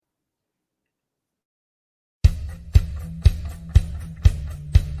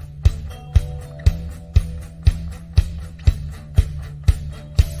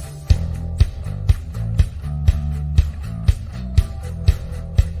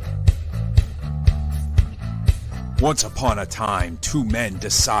Once upon a time, two men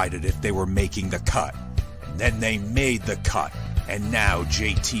decided if they were making the cut. Then they made the cut. And now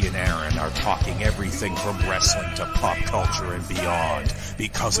JT and Aaron are talking everything from wrestling to pop culture and beyond,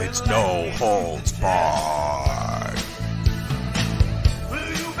 because it's no holds barred. Will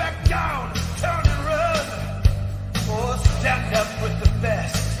you back down, turn and run, or stand up with the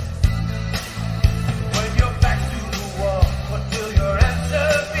best? When your back to the wall, what will your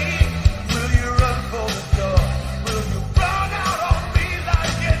answer be? Will you run for the door? Will you run out on me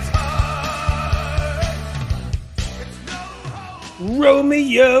like it's hard? It's no hold.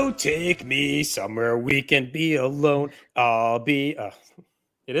 Romeo, take me somewhere we can be alone. I'll be.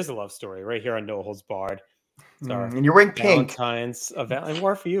 It is a love story right here on No Holds Barred. It's our And you're wearing pink. Valentine's event. And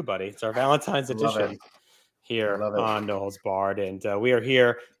more for you, buddy. It's our Valentine's edition here on No Holds Barred. And we are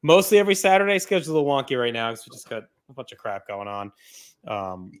here mostly every Saturday. Schedule's a little wonky right now because we just got a bunch of crap going on.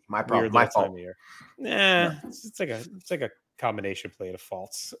 My problem. My fault. Time of year. It's like a combination plate of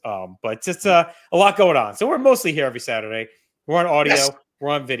faults. But it's a lot going on. So we're mostly here every Saturday. We're on audio. Yes.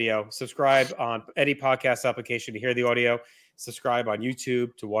 We're on video. Subscribe on any podcast application to hear the audio. Subscribe on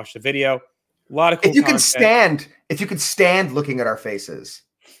YouTube to watch the video. A lot of cool If you can stand looking at our faces,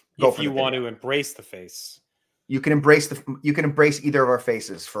 if you want to embrace the face, you can embrace either of our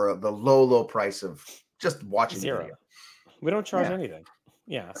faces for the low price of just watching the video. We don't charge anything.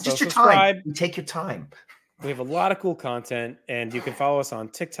 Yeah, so just your time. You take your time. We have a lot of cool content, and you can follow us on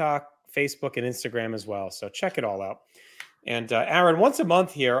TikTok, Facebook, and Instagram as well. So check it all out. And Aaron, once a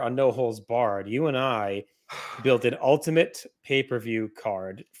month here on No Holds Barred, you and I built an ultimate pay-per-view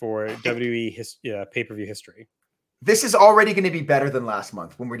card for WWE pay-per-view history. This is already going to be better than last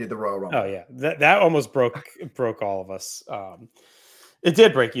month when we did the Royal Rumble. Oh yeah, that almost broke all of us. It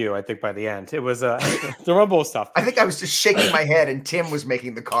did break you, I think, by the end. It was the Rumble stuff. I think I was just shaking my head, and Tim was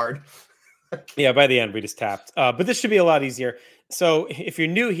making the card. Yeah, by the end we just tapped. But this should be a lot easier. So if you're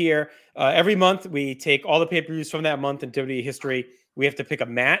new here, every month we take all the pay-per-views from that month in WWE history. We have to pick a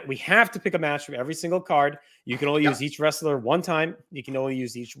match. We have to pick a match from every single card. You can only use each wrestler one time. You can only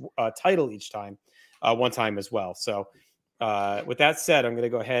use each title each time, one time as well. So with that said, I'm going to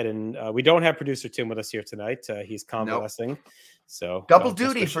go ahead and we don't have producer Tim with us here tonight. He's convalescing. So double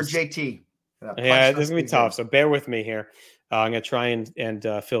duty for JT. Yeah, this is going to be tough. So bear with me here. I'm going to try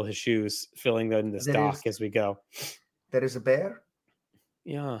and fill his shoes, filling in this dock as we go. That is a bear?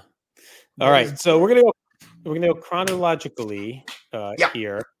 Yeah. All right. So we're going to go chronologically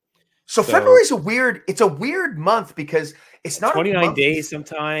here. So February's it's a weird month because it's not 29 days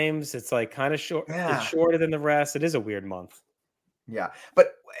sometimes. It's like kind of short. Yeah. It's shorter than the rest. It is a weird month. Yeah.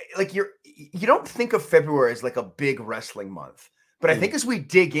 But like you don't think of February as like a big wrestling month. But I think as we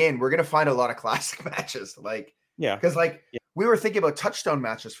dig in, we're going to find a lot of classic matches. Because we were thinking about touchstone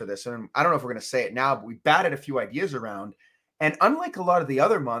matches for this, and I don't know if we're going to say it now, but we batted a few ideas around. And unlike a lot of the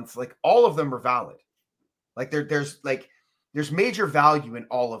other months, like all of them are valid. Like there's major value in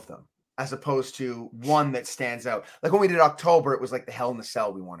all of them, as opposed to one that stands out. Like when we did October, it was like the Hell in the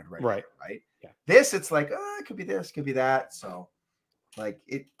Cell we wanted right? Yeah. This, it's like, it could be this, could be that. So I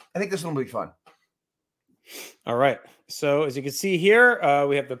think this one will be fun. All right. So as you can see here,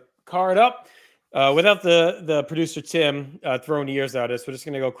 we have the card up. Without the producer Tim throwing years at us, we're just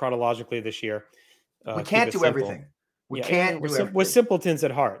going to go chronologically this year. We can't do everything. We can't do everything. We're simpletons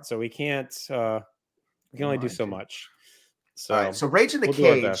at heart, so we can't. We can only do so much. So, all right. So Rage in the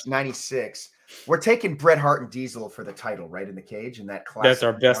Cage, 96. We're taking Bret Hart and Diesel for the title, right, in the cage, and that classic. That's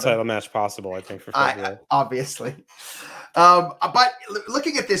our best title match possible, I think, for February. Obviously. But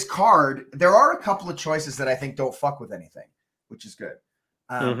looking at this card, there are a couple of choices that I think don't fuck with anything, which is good.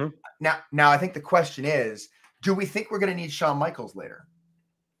 Now, I think the question is, do we think we're going to need Shawn Michaels later?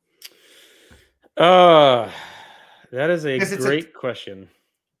 That is a great question.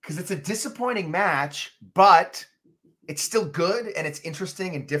 Because it's a disappointing match, but it's still good and it's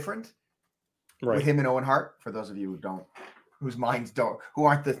interesting and different. Right. With him and Owen Hart, for those of you who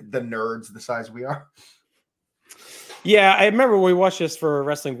aren't the nerds the size we are. Yeah, I remember when we watched this for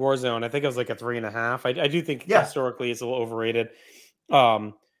Wrestling Warzone. I think it was like a 3.5. I do think historically it's a little overrated.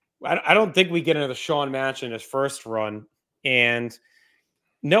 I don't think we get into the Shawn match in his first run, and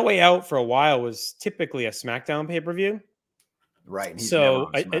No Way Out for a while was typically a SmackDown pay-per-view. Right.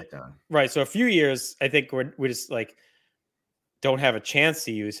 So So a few years, I think we just like don't have a chance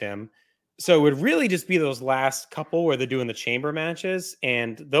to use him. So it would really just be those last couple where they're doing the chamber matches,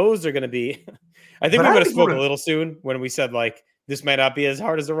 and those are going to be. I think we would have spoken a little soon when we said like this might not be as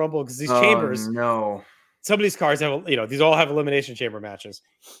hard as the Rumble because these chambers. No. Some of these cards have, these all have elimination chamber matches,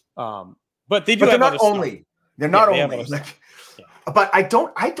 but they do. But have they're not only. They're not only. But But I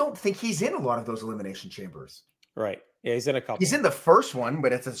don't think he's in a lot of those elimination chambers. Right. Yeah, he's in a couple. He's in the first one,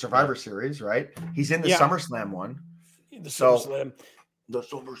 but it's a Survivor Series, right? He's in the SummerSlam one. SummerSlam. The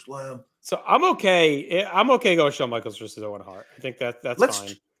SummerSlam. So I'm okay. I'm okay going Shawn Michaels versus Owen Hart. I think that's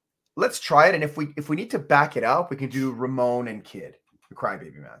fine. Let's try it, and if we need to back it up, we can do Ramon and Kid, the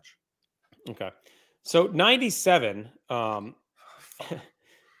Crybaby match. Okay. So 97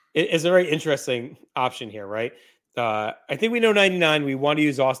 is a very interesting option here, right? I think we know 99. We want to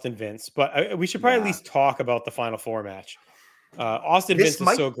use Austin Vince, but we should probably at least talk about the Final Four match. Austin Vince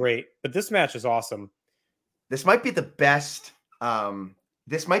is so great, but this match is awesome. This might be the best.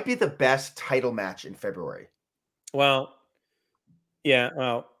 This might be the best title match in February. Well, yeah.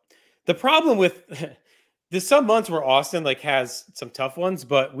 Well, the problem with there's some months where Austin has some tough ones,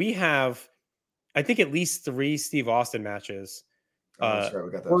 but we have, I think, at least 3 Steve Austin matches. That's right.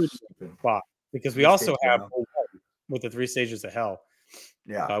 We got that spot because we also have with the 3 stages of hell.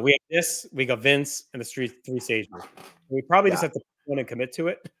 Yeah. We have this. We got Vince and the 3 stages. We probably just have to want to commit to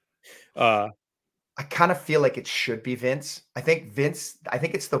it. I kind of feel like it should be Vince. I think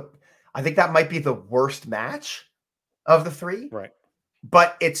that might be the worst match of the 3. Right.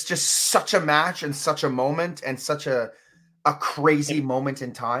 But it's just such a match and such a moment and such a crazy moment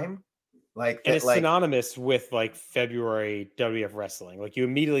in time. It's synonymous with February WWF wrestling. You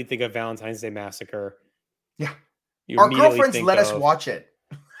immediately think of Valentine's Day Massacre. Yeah. Our girlfriends let us watch it.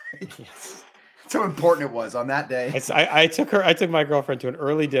 Yes. That's how important it was on that day. I took my girlfriend to an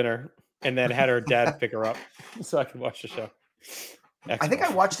early dinner and then had her dad pick her up so I could watch the show. Excellent. I think I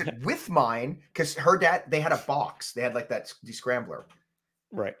watched it with mine because her dad, they had a box. They had that descrambler.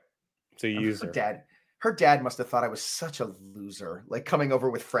 Right. So you use her dad must have thought I was such a loser, coming over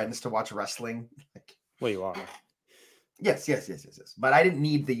with friends to watch wrestling. Well, you are. Yes. But I didn't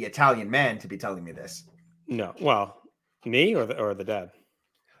need the Italian man to be telling me this. No. Well, me or the dad?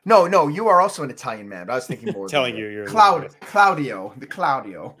 No, you are also an Italian man. But I was thinking more telling you're Claudio. Cloudy?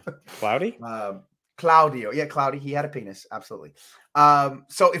 Claudio. Yeah, Cloudy. He had a penis. Absolutely.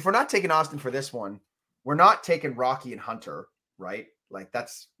 So if we're not taking Austin for this one, we're not taking Rocky and Hunter, right?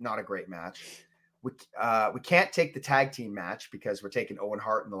 That's not a great match. We can't take the tag team match because we're taking Owen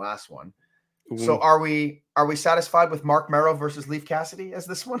Hart in the last one. Ooh. So are we satisfied with Mark Merrow versus Leif Cassidy as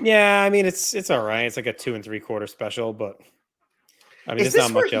this one? Yeah, I mean it's all right. It's a 2 3/4 special, but I mean there's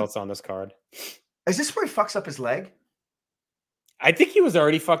not much else on this card. Is this where he fucks up his leg? I think he was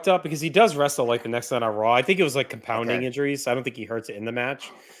already fucked up because he does wrestle the next night on Raw. I think it was compounding injuries. I don't think he hurts it in the match.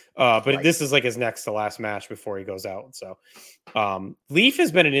 But this is his next to last match before he goes out. So Leif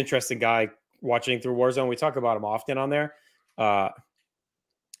has been an interesting guy watching through Warzone. We talk about him often on there.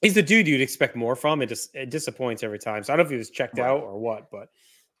 He's the dude you'd expect more from. It disappoints every time. So I don't know if he was checked out or what, but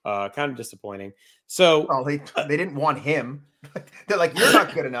kind of disappointing. So they didn't want him. They're like, you're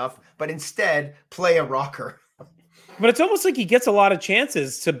not good enough, but instead play a rocker. But it's almost like he gets a lot of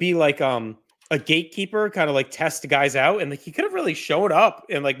chances to be a gatekeeper, kind of test guys out. And he could have really showed up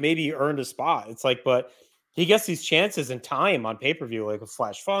and maybe earned a spot. It's but he gets these chances in time on pay-per-view, with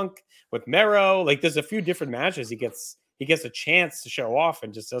Flash Funk, with Merrow. There's a few different matches he gets a chance to show off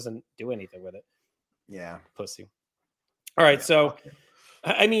and just doesn't do anything with it. Yeah. Pussy. All right. So,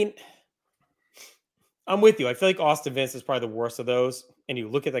 I mean, I'm with you. I feel like Austin Vince is probably the worst of those. And you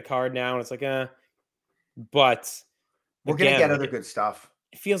look at the card now and it's but we're going to get other good stuff.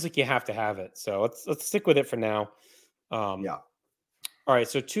 It feels like you have to have it. So let's stick with it for now. Yeah. All right.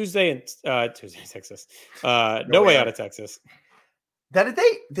 So Tuesday in Texas. No way out of Texas. Did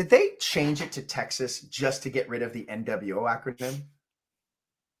they change it to Texas just to get rid of the NWO acronym?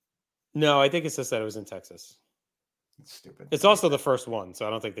 No, I think it's just that it was in Texas. It's stupid. It's also the first one, so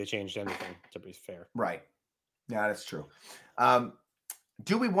I don't think they changed anything, to be fair. Right. Yeah, that's true.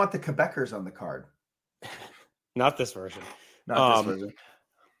 Do we want the Quebecers on the card? Not this version. Not this version.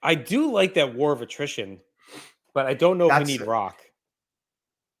 I do like that War of Attrition, but I don't know if we need Rock.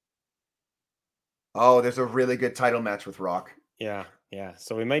 Oh, there's a really good title match with Rock. Yeah.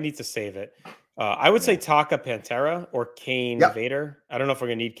 So we might need to save it. I would say Taka Pantera or Kane Vader. I don't know if we're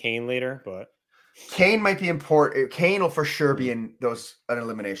going to need Kane later, but Kane might be important. Kane will for sure be in an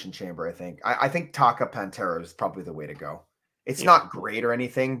elimination chamber, I think. I think Taka Pantera is probably the way to go. It's not great or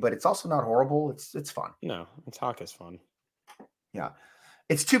anything, but it's also not horrible. It's fun. No, Taka's fun. Yeah.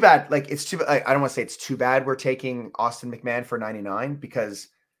 It's too bad. I don't want to say it's too bad we're taking Austin McMahon for 99 because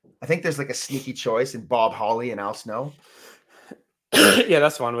I think there's a sneaky choice in Bob Holly and Al Snow. Yeah,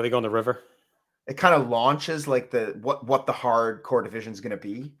 that's fun. Where they go in the river. It kind of launches what the hardcore division is going to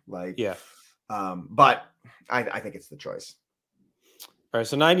be like. Yeah. But I think it's the choice. All right.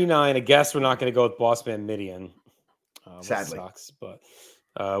 So 99, I guess we're not going to go with Boss Man Midian. Sadly. Sucks, but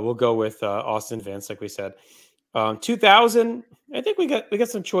we'll go with Austin Vince, like we said. 2000. I think we got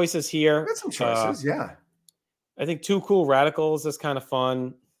some choices here. We got some choices, yeah. I think Two Cool Radicals is kind of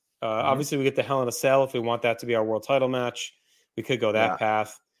fun. Obviously, we get the Hell in a Cell if we want that to be our world title match. We could go that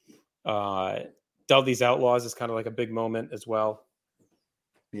path. Dudley's Outlaws is kind of like a big moment as well.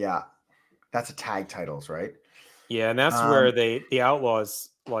 Yeah, that's a tag titles, right? Yeah, and that's where the Outlaws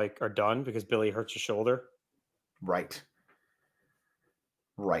like are done because Billy hurts his shoulder. Right.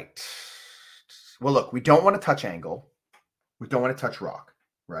 Well, look, we don't want to touch Angle. We don't want to touch Rock,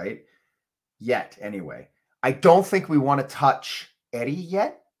 right? Yet, anyway. I don't think we want to touch Eddie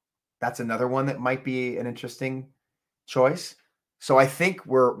yet. That's another one that might be an interesting choice. So I think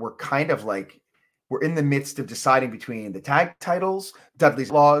we're kind of like we're in the midst of deciding between the tag titles, Dudley's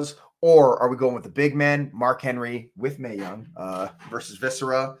Laws, or are we going with the big men, Mark Henry with Mae Young versus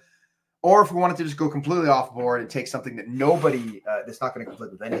Viscera, or if we wanted to just go completely off board and take something that nobody that's not going to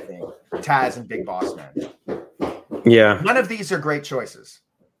conflict with anything, Taz and Big Boss Man. Yeah, none of these are great choices.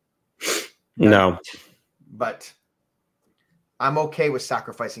 No. But I'm okay with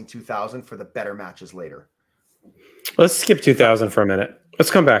sacrificing 2000 for the better matches later. Let's skip 2000 for a minute.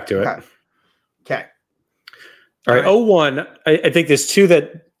 Let's come back to it. Okay. All right. 01. I think there's two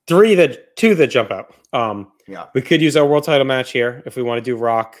that jump out. Yeah. We could use our world title match here if we want to do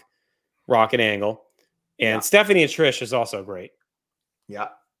Rock and Angle. And Stephanie and Trish is also great. Yeah.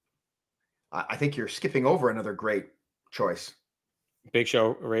 I think you're skipping over another great choice. Big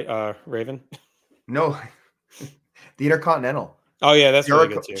Show, Raven? No. The Intercontinental. Oh, yeah, that's Jericho,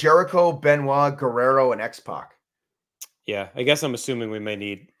 really good too. Jericho, Benoit, Guerrero, and X-Pac. Yeah, I guess I'm assuming we may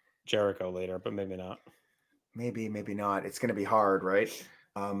need Jericho later, but maybe not. Maybe not. It's going to be hard, right?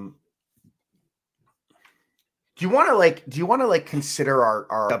 Do you want to consider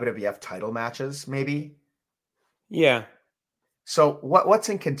our WWF title matches maybe? Yeah. So what's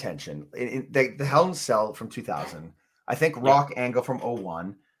in contention? In the Hell in a Cell from 2000. I think Rock Angle from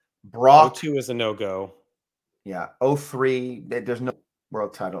 01. Brock 02 is a no-go. Yeah. 03, there's no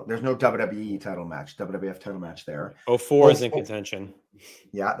world title. There's no WWE title match, WWF title match there. 04 is in contention.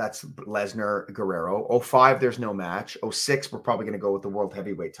 Yeah, that's Lesnar, Guerrero. 05, there's no match. 06, we're probably going to go with the world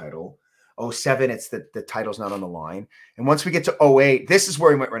heavyweight title. 07, it's the title's not on the line. And once we get to 08, this is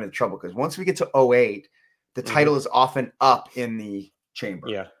where we might run into trouble because once we get to 08, the title is often up in the chamber.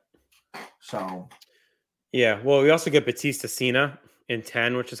 Yeah. So. Yeah. Well, we also get Batista Cena in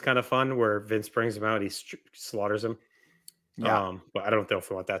 10, which is kind of fun, where Vince brings him out, he slaughters him. Yeah. But I don't know if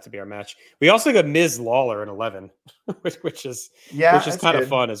we want that to be our match. We also got Miz Lawler in 11, which is kind of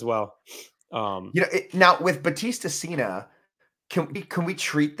fun as well. Now with Batista Cena, can we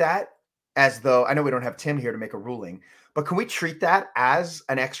treat that as though, I know we don't have Tim here to make a ruling, but can we treat that as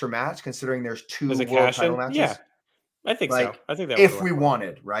an extra match considering there's two world title matches? Yeah, I think so. I think that if we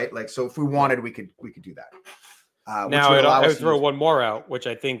wanted, right? Like, so if we wanted, we could do that. Now I would throw one more out, which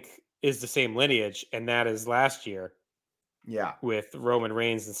I think is the same lineage, and that is last year. Yeah. With Roman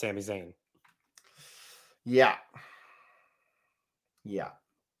Reigns and Sami Zayn. Yeah. Yeah.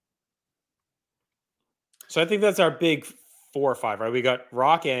 So I think that's our big 4 or 5, right? We got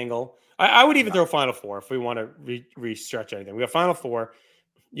Rock Angle. I would even throw Final Four if we want to re-stretch anything. We got Final Four.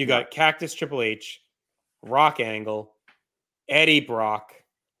 You got Cactus Triple H, Rock Angle, Eddie Brock,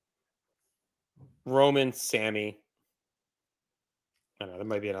 Roman, Sammy. I don't know. There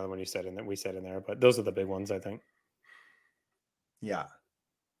might be another one we said in there, but those are the big ones, I think. Yeah.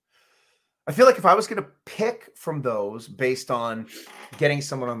 I feel like if I was going to pick from those based on getting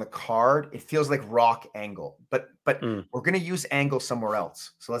someone on the card, it feels like Rock Angle. But we're going to use Angle somewhere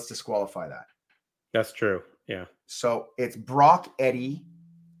else. So let's disqualify that. That's true. Yeah. So it's Brock Eddie,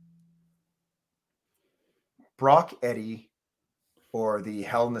 or the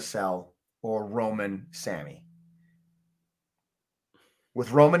Hell in a Cell, or Roman Sammy.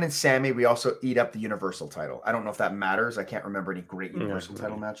 With Roman and Sammy, we also eat up the Universal title. I don't know if that matters. I can't remember any great Universal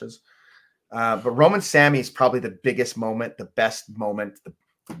title matches. But Roman Sammy is probably the biggest moment, the best moment.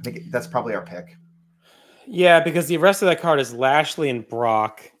 That's probably our pick. Yeah, because the rest of that card is Lashley and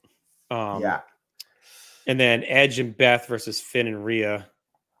Brock. Yeah. And then Edge and Beth versus Finn and Rhea.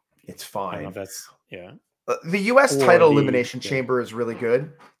 It's fine. I don't know if that's, yeah. The U.S. title elimination chamber is really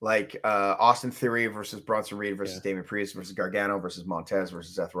good. Like Austin Theory versus Bronson Reed versus Damian Priest versus Gargano versus Montez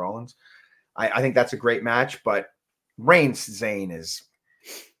versus Seth Rollins. I think that's a great match, but Reigns Zayn is.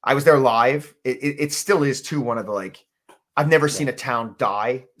 I was there live. It still is too one of the I've never seen a town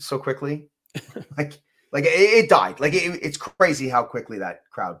die so quickly. it died. It's crazy how quickly that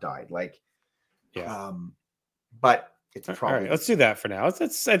crowd died. But it's probably all right. Let's do that for now. I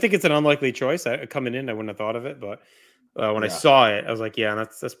think it's an unlikely choice. Coming in, I wouldn't have thought of it, but When I saw it, I was like, yeah,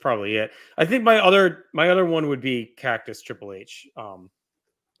 that's probably it. I think my other one would be Cactus Triple H.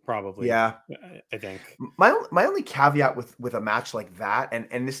 Probably. Yeah, I think my only caveat with a match like that,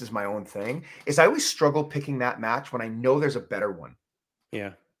 and this is my own thing, is I always struggle picking that match when I know there's a better one.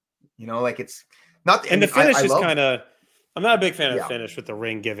 Yeah, like it's not. And the finish is kind of. I'm not a big fan of the finish with the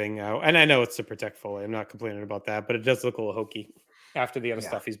ring giving out, and I know it's to protect Foley. I'm not complaining about that, but it does look a little hokey after the other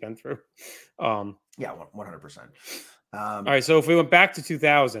stuff he's been through. 100%. All right, so if we went back to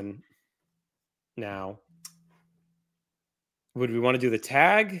 2000 now. Would we want to do the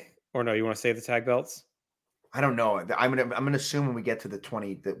tag or no? You want to save the tag belts? I don't know. I'm gonna assume when we get to the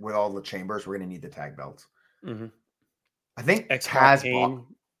 20 that with all the chambers, we're gonna need the tag belts. Mm-hmm. I think Taz.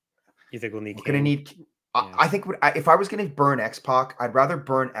 You think we'll need? We're gonna need. Yeah. I think if I was gonna burn X-Pac, I'd rather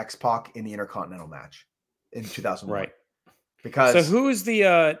burn X-Pac in the Intercontinental match in 2001. Right. Because so who's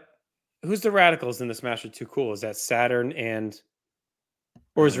the Radicals in this match? Are too cool. Is that Saturn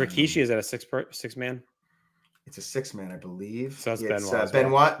or is Rikishi? Is that a six man? It's a 6-man, I believe. So that's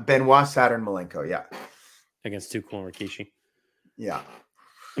Benoit, Saturn, Malenko. Yeah. Against Too Cool and Rikishi. Yeah.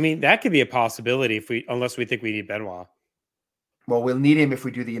 I mean, that could be a possibility unless we think we need Benoit. Well, we'll need him if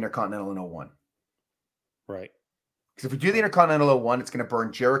we do the Intercontinental in 01. Right. Because if we do the Intercontinental 01, it's going to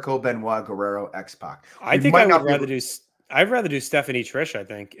burn Jericho, Benoit, Guerrero, X-Pac. I think I'd rather do Stephanie Trish, I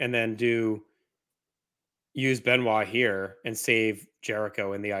think, and then use Benoit here and save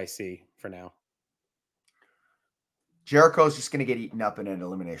Jericho in the IC for now. Jericho's just going to get eaten up in an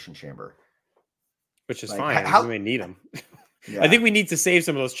elimination chamber. Which is fine. We may need him. Yeah. I think we need to save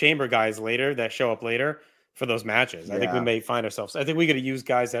some of those chamber guys later that show up later for those matches. I think we may find ourselves. I think we got to use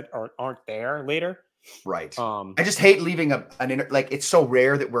guys that aren't there later. Right. I just hate leaving it's so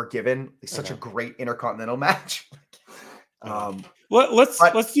rare that we're given such a great Intercontinental match.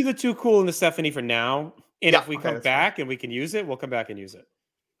 Let's do the Too Cool and the Stephanie for now. And if we come back and we can use it, we'll come back and use it.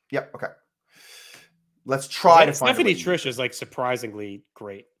 Yep. Okay. Let's try to find Stephanie Trish is like surprisingly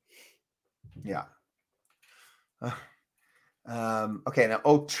great. Yeah. Okay.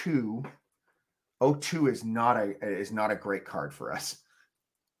 Now 02 is not a great card for us.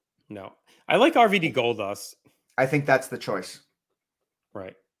 No, I like RVD Goldust. I think that's the choice.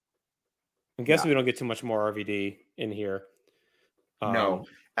 Right. I'm guessing we don't get too much more RVD in here. No.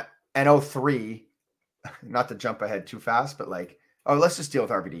 And 03, not to jump ahead too fast, but let's just deal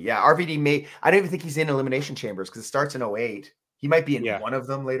with RVD. Yeah, RVD I don't even think he's in Elimination Chambers because it starts in 08. He might be in one of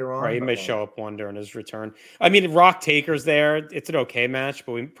them later on. Right, he may show up one during his return. I mean, Rock Taker's there. It's an okay match,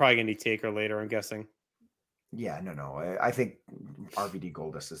 but we're probably going to need Taker later, I'm guessing. Yeah, no. I think RVD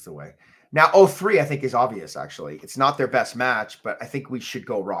Goldust is the way. Now, 03, I think, is obvious, actually. It's not their best match, but I think we should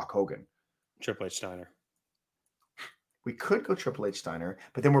go Rock Hogan. Triple H Steiner. We could go Triple H Steiner,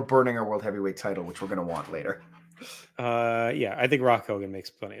 but then we're burning our World Heavyweight title, which we're going to want later. Yeah, I think Rock Hogan makes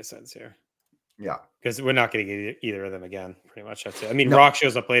plenty of sense here. Yeah. Because we're not going to get either of them again, pretty much. That's it. I mean, Rock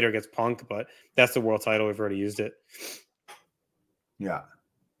shows up later against Punk, but that's the world title. We've already used it. Yeah.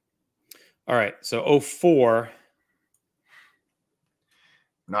 All right. So 04.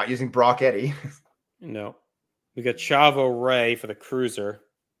 Not using Brock Eddie. No. We got Chavo Ray for the Cruiser.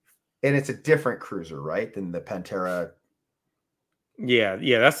 And it's a different Cruiser, right? Than the Pantera. Yeah.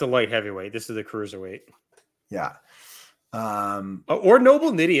 That's the light heavyweight. This is the Cruiserweight. Yeah. Or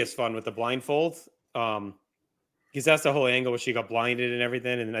Noble Nitty is fun with the blindfold. Because that's the whole angle where she got blinded and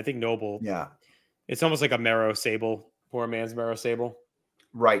everything. And I think Noble. Yeah. It's almost like a Mero Sable. Poor man's Mero Sable.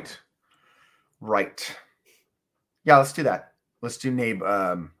 Right. Yeah, let's do that. Let's do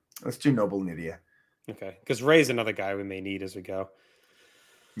Noble Nidia. Okay. Because Ray's another guy we may need as we go.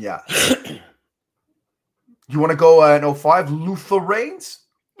 Yeah. You want to go in 05? Luther Reigns?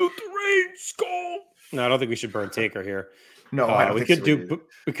 Luther Reigns, go! No, I don't think we should burn Taker here. No, I don't we could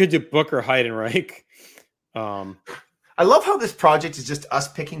do Booker Heidenreich. I love how this project is just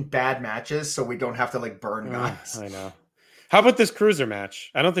us picking bad matches so we don't have to burn guys. I know. How about this Cruiser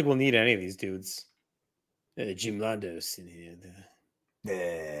match? I don't think we'll need any of these dudes. Jim Landos.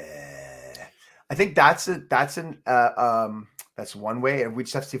 I think that's one way, and we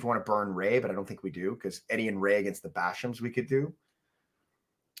just have to see if we want to burn Ray, but I don't think we do because Eddie and Ray against the Bashams we could do.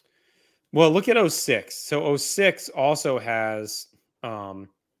 Well, look at 06. So 06 also has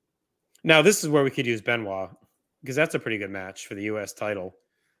now this is where we could use Benoit because that's a pretty good match for the US title.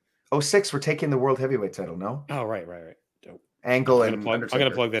 06, we're taking the World Heavyweight title, no? Oh, right. Dope. Angle I'm going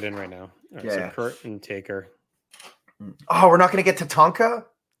to plug that in right now. All right, yeah. So Kurt and Taker. Oh, we're not going to get Tatanka?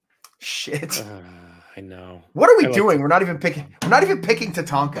 Shit. I know. What are we doing? We're not even picking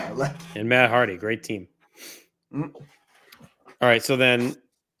Tatanka. And Matt Hardy, great team. All right, so then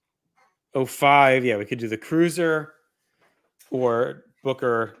 05, yeah, we could do the Cruiser. or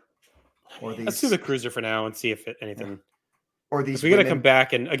Booker. Or these. Let's do the cruiser for now and see if anything. Or these. We got to come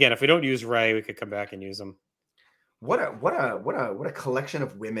back, and again, if we don't use Ray, we could come back and use them. What a collection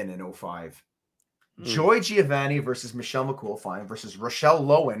of women in 05. Joy Giovanni versus Michelle McCool versus Rochelle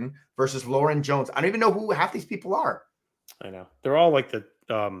Lowen versus Lauren Jones. I don't even know who half these people are. I know. They're all like the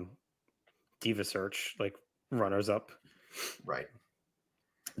Diva Search, like runners up. Right.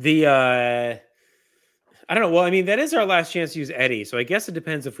 The I don't know. Well, I mean, that is our last chance to use Eddie. So I guess it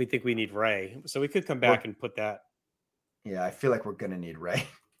depends if we think we need Ray. So we could come back and put that. Yeah, I feel like we're going to need Ray.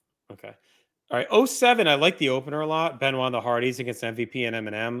 Okay. All right. 07, I like the opener a lot. Benoit and the Hardys against MVP and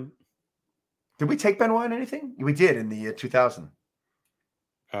Eminem. Did we take Benoit in anything? We did in the 2000.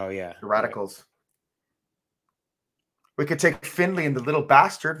 Oh, yeah. The Radicals. Right. We could take Finley and the Little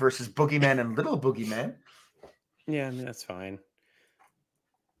Bastard versus Boogeyman and Little Boogeyman. Yeah, I mean, that's fine.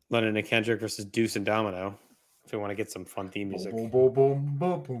 Lennon and Kendrick versus Deuce and Domino. If we want to get some fun theme music. Boom, boom, boom,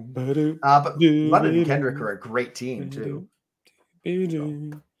 boom, boom. But Lennon and Kendrick are a great team, too.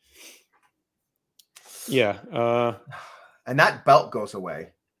 So. Yeah. And that belt goes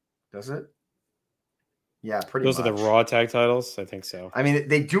away, does it? Yeah, pretty much. Those are the Raw tag titles? I think so. I mean,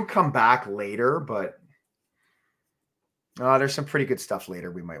 they do come back later, but there's some pretty good stuff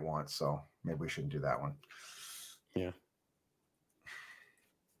later we might want, so maybe we shouldn't do that one. Yeah.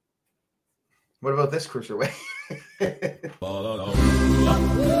 What about this cruiserweight?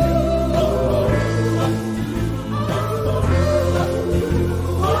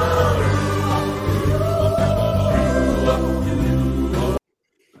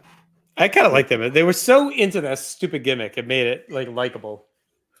 I kind of like them. They were so into that stupid gimmick. It made it like likable.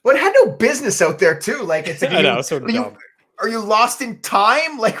 Well, it had no business out there too. Like it's like, I know, so dumb. Are you lost in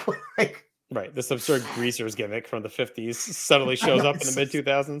time? Like right. This absurd greasers gimmick from the 50s suddenly shows up in the mid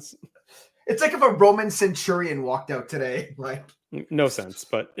 2000s. It's like if a Roman centurion walked out today. Like no sense,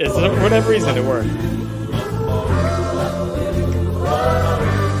 but it's, for whatever reason it worked.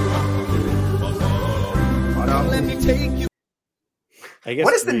 Let me take you. I guess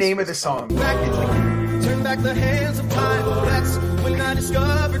what is the name of the song? Turn back the hands of time. That's when I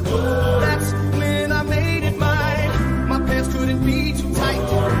discovered. That's when I made it mine. My pants couldn't be too tight.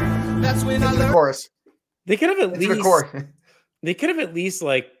 That's when I learned. The chorus. They could have at least. They could have at least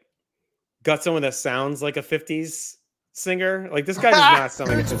like got someone that sounds like a 50s singer. Like this guy does not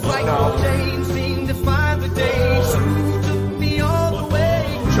sound like a 50s singer.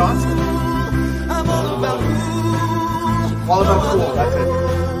 Johnson. I'm all about all about cool. That's it.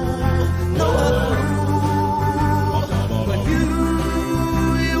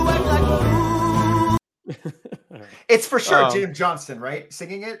 It's for sure Jim Johnston, right?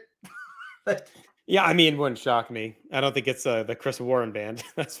 Singing it. Yeah, I mean, it wouldn't shock me. I don't think it's the Chris Warren band.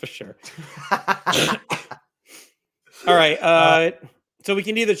 That's for sure. All right. So we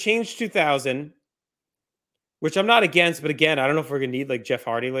can either change 2000, which I'm not against, but again, I don't know if we're going to need like Jeff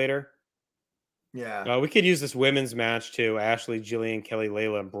Hardy later. Yeah. We could use this women's match too. Ashley, Jillian, Kelly,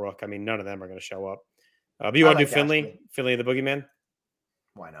 Layla, and Brooke. I mean, none of them are going to show up. But you want to do Finley? Ashley. Finley and the Boogeyman?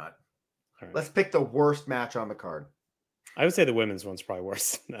 Why not? Right. Let's pick the worst match on the card. I would say the women's one's probably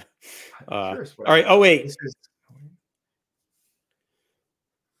worse. All right. Oh, wait. So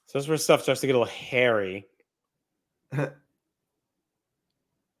this is where stuff starts to get a little hairy.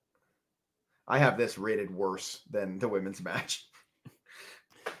 I have this rated worse than the women's match.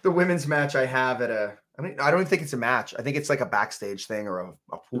 The women's match I have at I don't even think it's a match. I think it's like a backstage thing or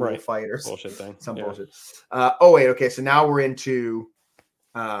a pool fight or bullshit thing. Some bullshit. Okay. So now we're into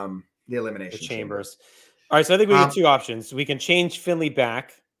the elimination chambers. All right, so I think we have two options. We can change Finley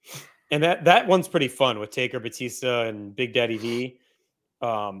back, and that one's pretty fun with Taker, Batista, and Big Daddy V.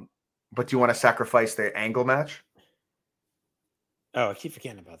 But do you want to sacrifice the angle match? Oh, I keep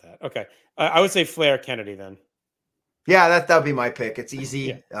forgetting about that. Okay, I would say Flair Kennedy then. Yeah, that would be my pick. It's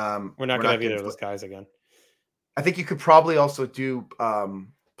easy. Yeah. We're not going to have either of those guys again. I think you could probably also do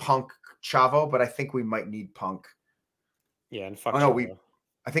Punk Chavo, but I think we might need Punk. Yeah, and fuck. No,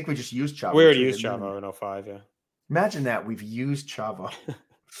 I think we just used Chavo. We already used Chavo in 05, yeah. Imagine that. We've used Chavo.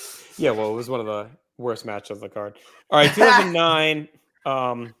 Yeah, well, it was one of the worst matches on the card. All right, 2009.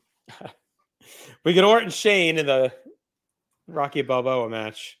 We get Orton Shane in the Rocky Balboa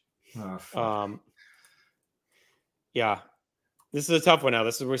match. Yeah. This is a tough one now.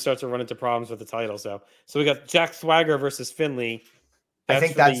 This is where we start to run into problems with the title. So we got Jack Swagger versus Finley. I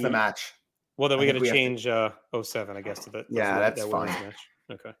think that's the match. Well, then we got to change 07, I guess. To the that's fine. Match.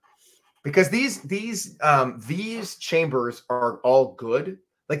 Okay. Because these chambers are all good.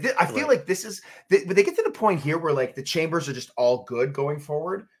 Like I feel like this is they get to the point here where like the chambers are just all good going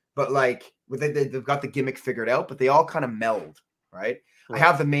forward. but like they've got the gimmick figured out, but they all kind of meld, right? I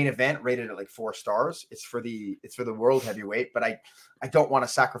have the main event rated at like 4 stars. It's for the world heavyweight, but I don't want to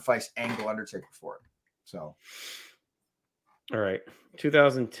sacrifice Angle Undertaker for it. So, all right,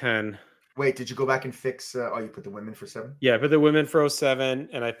 2010. Wait, did you go back and fix? You put the women for 7? Yeah, I put the women for 07,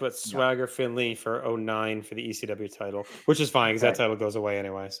 and I put Swagger Finley for 09 for the ECW title, which is fine because that title goes away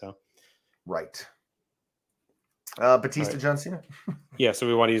anyway. So, right. Batista, John Cena. Yeah, so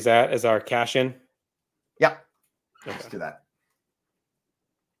we want to use that as our cash in. Yeah, okay. Let's do that.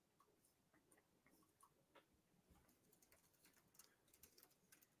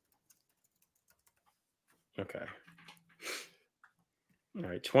 Okay. All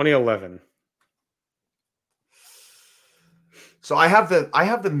right, 2011. So I have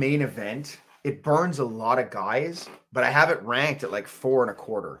the main event. It burns a lot of guys, but I have it ranked at like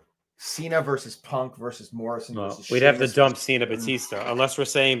 4.25. Cena versus Punk versus Morrison. We'd have to dump Cena Batista unless we're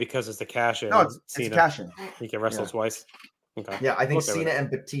saying because it's the cash in. No, it's cash in. He can wrestle twice. Okay. Yeah, I think Cena and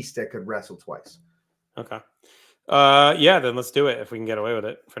Batista could wrestle twice. Okay. Yeah, then let's do it if we can get away with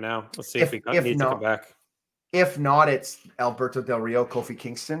it for now. Let's see if we need to come back. If not, it's Alberto Del Rio, Kofi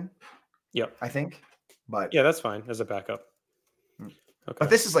Kingston. Yep. I think. But yeah, that's fine as a backup. Okay.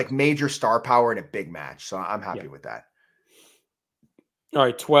 But this is like major star power in a big match, so I'm happy with that. All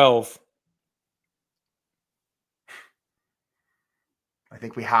right, 12. I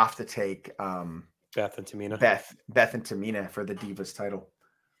think we have to take Beth and Tamina. Beth and Tamina for the Divas title.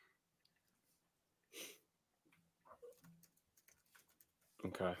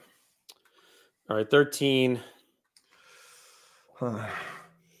 Okay. All right, 13.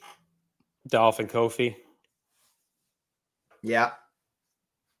 Dolph and Kofi. Yeah.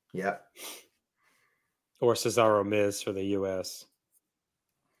 Or Cesaro Miz for the U.S.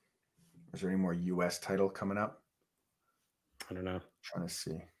 Is there any more U.S. title coming up? I don't know. Trying to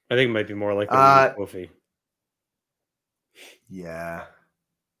see. I think it might be more like Kofi. Yeah.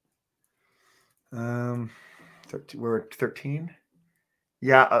 we're at 13.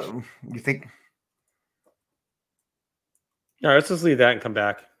 Yeah. You think? All right, let's just leave that and come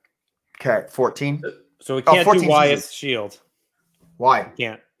back. Okay, 14. So we can't do Wyatt's Shield. Why? We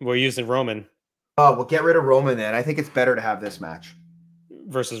can't. We're using Roman. Oh, we'll get rid of Roman then. I think it's better to have this match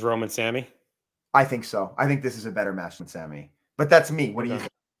versus Roman Sammy. I think so. I think this is a better match than Sammy. But that's me. What do you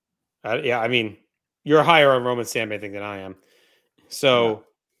think? Yeah, I mean, you're higher on Roman Sammy, I think, than I am. So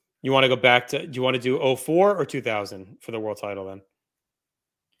you want to go back to, do you want to do 04 or 2000 for the world title then?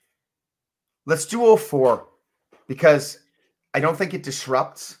 Let's do 04 because I don't think it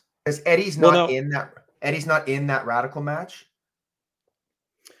disrupts. Because Eddie's not in that Radical match.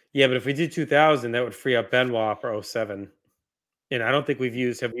 Yeah, but if we do 2000, that would free up Benoit for 07. And I don't think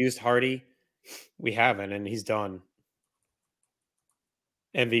have we used Hardy? We haven't, and he's done.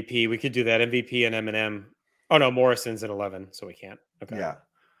 MVP, we could do that. MVP and Eminem. Oh no, Morrison's at 11, so we can't. Okay. Yeah.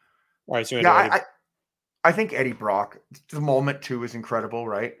 All right. So I think Eddie Brock, the moment too, is incredible,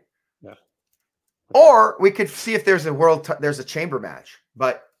 right? Yeah. Or we could see if there's there's a chamber match,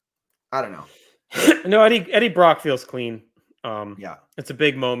 but I don't know. No, Eddie Brock feels clean. Yeah, it's a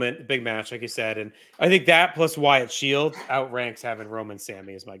big moment, big match, like you said, and I think that plus Wyatt Shield outranks having Roman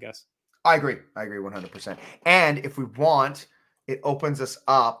Sammy is my guess. I agree 100%. And if we want, it opens us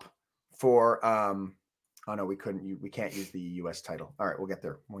up for oh no, we can't use the US title. All right, we'll get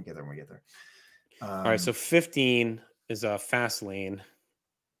there. All right, so 15 is a fast lane.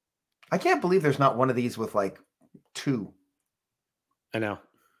 I can't believe there's not one of these with like 2. I know.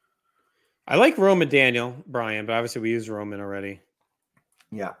 I like Roman Daniel Bryan, but obviously we used Roman already.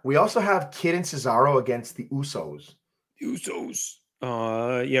 Yeah. We also have Kid and Cesaro against the Usos.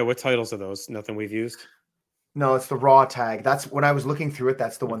 Yeah, what titles are those? Nothing we've used? No, it's the Raw tag. That's when I was looking through it,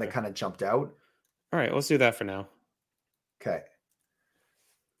 that's the one that kind of jumped out. All right, let's do that for now. Okay.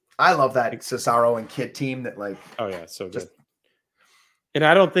 I love that Cesaro and Kid team that like oh yeah, so good. And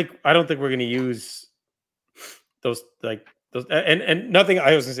I don't think we're going to use those like those and nothing.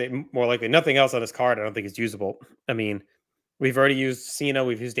 I was going to say more likely nothing else on this card. I don't think is usable. I mean, we've already used Cena,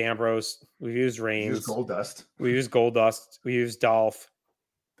 we've used Ambrose, we've used Reigns, we used Goldust, we used Dolph,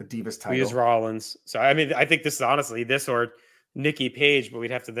 the Divas title, we used Rollins. So I mean, I think this is honestly this or Nikki Page, but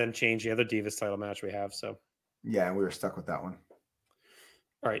we'd have to then change the other Divas title match we have. So yeah, and we were stuck with that one.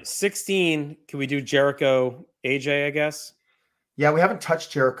 All right, 16. Can we do Jericho AJ? I guess. Yeah, we haven't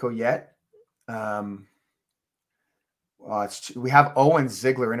touched Jericho yet. We have Owen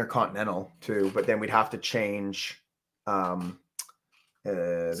Ziggler Intercontinental too, but then we'd have to change the one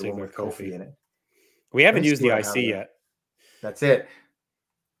with Kofi in it. We haven't used the IC yet. That's it.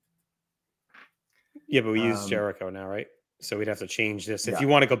 Yeah, but we use Jericho now, right? So we'd have to change this. If you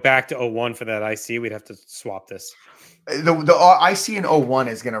want to go back to 01 for that IC, we'd have to swap this. The IC in 01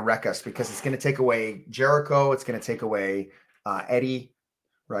 is going to wreck us because it's going to take away Jericho. It's going to take away Eddie,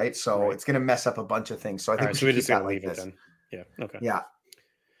 right? So it's going to mess up a bunch of things. So I think we just got to leave it then. Yeah. Okay. Yeah.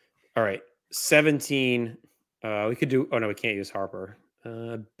 All right. 17. We could do. Oh no, we can't use Harper.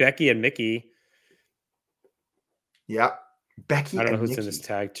 Becky and Mickey. Yeah. Becky. I don't know who's Mickey. in this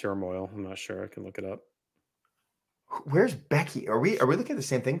tag turmoil. I'm not sure. I can look it up. Where's Becky? Are we looking at the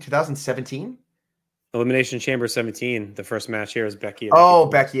same thing? 2017? Elimination Chamber 17. The first match here is Becky.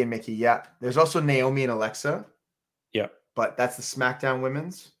 And Becky and Mickey. Yeah. There's also Naomi and Alexa. Yeah. But that's the SmackDown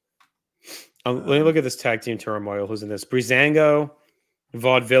women's. Let me look at this tag team turmoil. Who's in this? Breezango,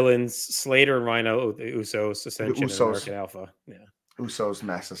 Vaudevillains, Slater and Rhino, the Usos, Ascension, and American Alpha. Yeah. Usos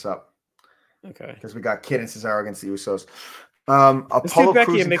mess us up. Okay. Because we got Kid and Cesaro against the Usos. Let's do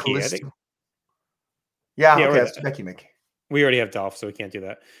Becky and Mickey. I think. Yeah, okay, that's Becky Mickey. We already have Dolph, so we can't do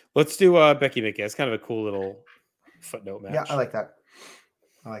that. Let's do Becky Mickey. It's kind of a cool little footnote match. Yeah, I like that.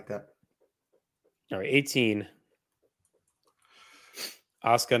 All right, 18.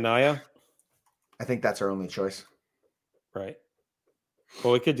 Asuka Naya. I think that's our only choice. Right.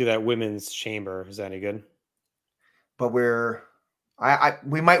 Well, we could do that women's chamber. Is that any good? But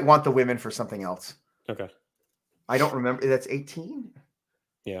we might want the women for something else. Okay. I don't remember. That's 18?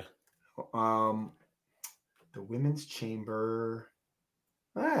 Yeah. The women's chamber.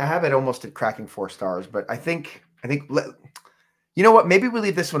 I have it almost at cracking 4 stars, but I think you know what? Maybe we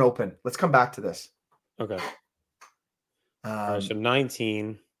leave this one open. Let's come back to this. Okay. All right, so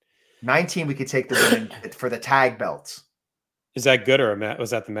 19. 19, we could take the women for the tag belts. Is that good or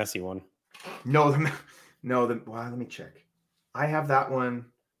was that the messy one? No. Well, let me check. I have that one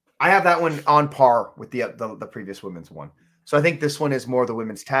on par with the previous women's one. So I think this one is more the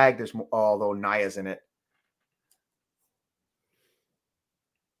women's tag. There's although Naya's in it.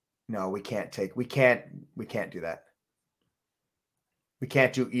 No, we can't do that. We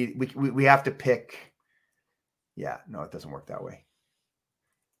can't do we have to pick. Yeah, no, it doesn't work that way.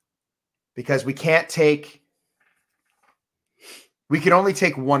 Because we can only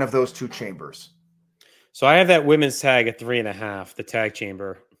take one of those 2 chambers. So I have that women's tag at 3.5, the tag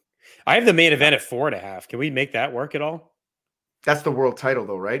chamber. I have the main event at 4.5. Can we make that work at all? That's the world title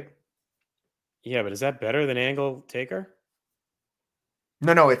though, right? Yeah, but is that better than Angle Taker?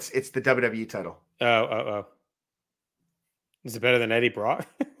 No, it's the WWE title. Oh. Is it better than Eddie Brock?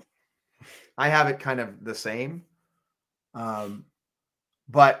 I have it kind of the same.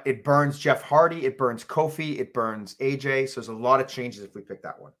 But it burns Jeff Hardy, it burns Kofi, it burns AJ. So there's a lot of changes if we pick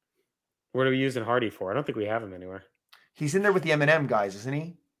that one. What are we using Hardy for? I don't think we have him anywhere. He's in there with the M&M guys, isn't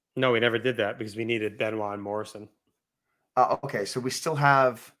he? No, we never did that because we needed Benoit and Morrison. Okay, so we still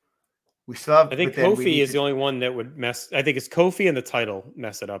have. I think Kofi is the only one that would mess. I think it's Kofi and the title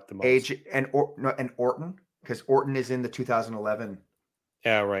mess it up the most. AJ and Orton, because Orton is in the 2011.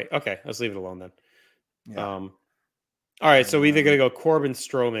 Yeah, right. Okay, let's leave it alone then. Yeah. All right, so we're either gonna go Corbin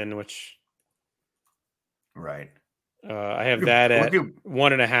Strowman, which. Right. I have that at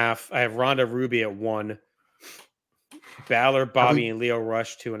 1.5. I have Ronda Rousey at 1. Balor, Bobby, and Leo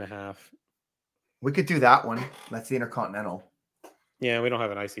Rush 2.5. We could do that one. That's the Intercontinental. Yeah, we don't have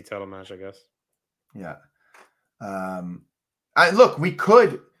an IC title match, I guess. Yeah. Look, we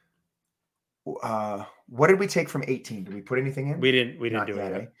could. What did we take from 18? Did we put anything in? We didn't do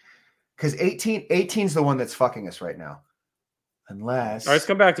it. Because 18 is the one that's fucking us right now. Unless. All right, let's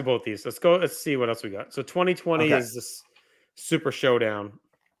come back to both these. Let's go. Let's see what else we got. So 2020 is this Super Showdown.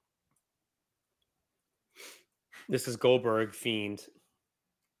 This is Goldberg Fiend.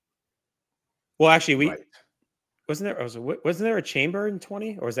 Well, actually, wasn't there a chamber in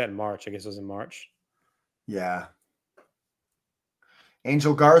 20, or was that in March? I guess it was in March. Yeah.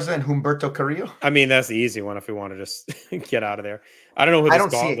 Angel Garza and Humberto Carrillo. I mean, that's the easy one if we want to just get out of there. I don't know who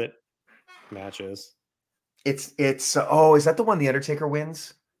this gauntlet match is. It's is that the one the Undertaker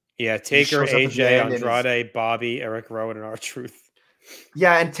wins? Yeah, Taker, AJ, Andrade, Bobby, Eric Rowan, and R-Truth.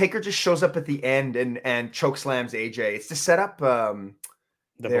 Yeah, and Taker just shows up at the end and choke slams AJ. It's to set up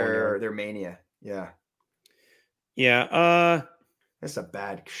their Mania. Yeah. Yeah. It's a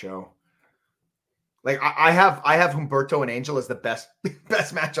bad show. Like I have Humberto and Angel as the best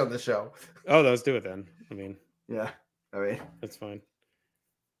match on the show. Oh, let's do it then. I mean, yeah. I mean, that's fine.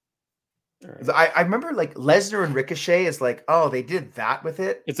 All right. I remember like Lesnar and Ricochet is like, oh, they did that with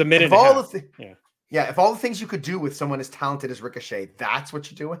it. It's a minute and a half. Yeah, if all the things you could do with someone as talented as Ricochet, that's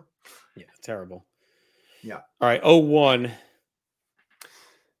what you're doing. Yeah, terrible. Yeah. All right, 01.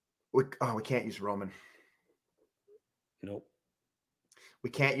 We can't use Roman. Nope. We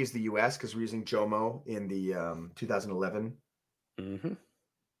can't use the US because we're using Jomo in the 2011. Mm-hmm.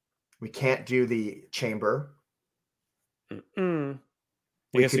 We can't do the chamber. I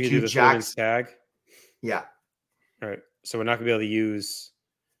We guess could we could do the women's tag. Yeah. All right. So we're not going to be able to use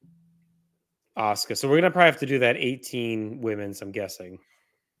Asuka. So we're going to probably have to do that 18 women's, I'm guessing.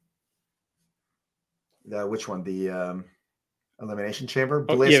 Which one? The Elimination Chamber?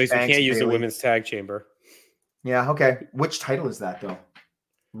 Bliss, yeah, because we can't use the women's tag chamber. Yeah, okay. Which title is that, though?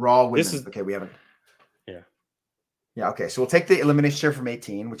 Raw Women's. Okay, we haven't. Yeah. Yeah, okay. So we'll take the Elimination Chamber from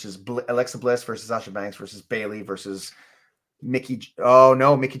 18, which is Alexa Bliss versus Sasha Banks versus Bayley versus Mickey. Oh,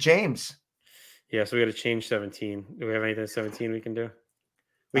 no, Mickey James. Yeah, so we got to change 17. Do we have anything 17 we can do?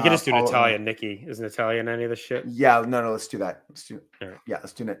 We can just do Natalya and Nikki. Is Natalya in any of this shit? Yeah, no, let's do that. Let's do right.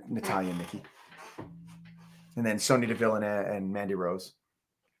 Natalya and Nikki. And then Sonya Deville and Mandy Rose.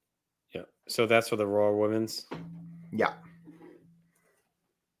 Yeah. So that's for the Raw Women's. Yeah.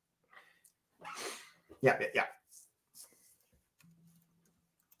 Yeah.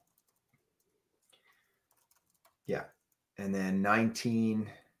 Yeah. And then 19.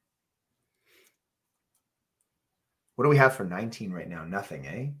 What do we have for 19 right now? Nothing,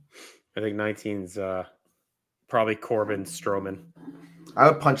 eh? I think 19's probably Corbin Strowman. I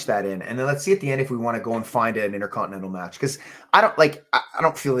would punch that in, and then let's see at the end if we want to go and find an intercontinental match, because I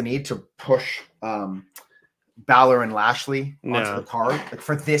don't feel the need to push Balor and Lashley onto the card like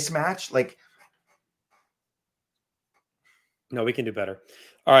for this match. Like, no, we can do better.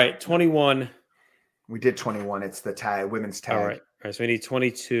 All right, 21. We did 21. It's the tag, women's tag. All right. So we need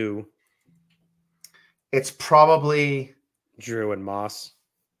 22. It's probably Drew and Moss.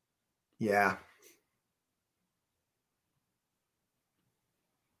 Yeah.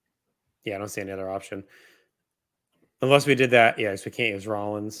 Yeah, I don't see any other option. Unless we did that. Yeah, so we can't use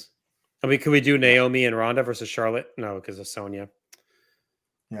Rollins. I mean, could we do Naomi and Ronda versus Charlotte? No, because of Sonya.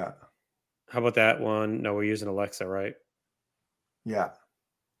 Yeah. How about that one? No, we're using Alexa, right? Yeah.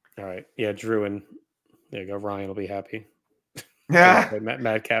 All right. Yeah, Drew and there you go. Ryan will be happy. Yeah.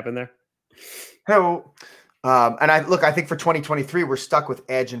 Madcap in there. Hello. And I think for 2023, we're stuck with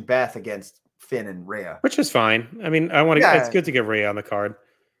Edge and Beth against Finn and Rhea. Which is fine. I mean, it's good to get Rhea on the card.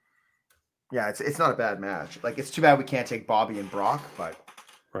 Yeah, it's not a bad match. Like, it's too bad we can't take Bobby and Brock, but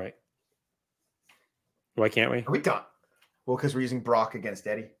right. Why can't we? Are we done? Well, because we're using Brock against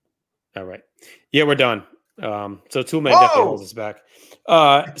Eddie. All right. Yeah, we're done. So two-man definitely holds us back.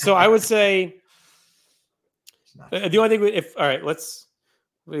 So I would say the only thing we get a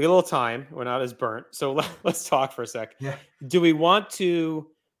little time. We're not as burnt. So let's talk for a sec. Yeah. Do we want to?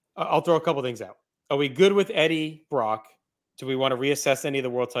 I'll throw a couple things out. Are we good with Eddie Brock? Do we want to reassess any of the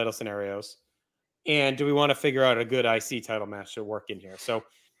world title scenarios? And do we want to figure out a good IC title match to work in here? So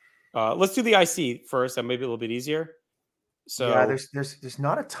let's do the IC first, and maybe a little bit easier. So yeah, there's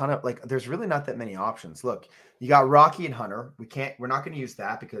not a ton of there's really not that many options. Look, you got Rocky and Hunter. We're not going to use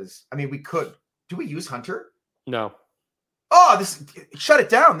that because we could. Do we use Hunter? No. Oh, shut it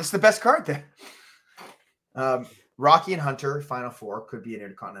down. This is the best card then. Rocky and Hunter, Final Four, could be an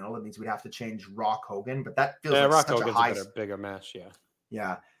Intercontinental. That means we'd have to change Rock Hogan, but that feels like Rock such Hogan's a bigger match. Yeah.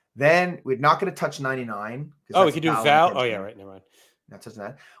 Yeah. Then we're not going to touch 99. Oh, we could do Val. Oh, yeah, right. Never mind. Not touching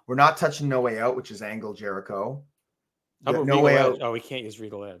that. We're not touching No Way Out, which is Angle Jericho. How about No Way Out? Oh, we can't use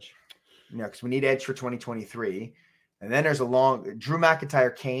Regal Edge. Yeah, because we need Edge for 2023. And then there's a long Drew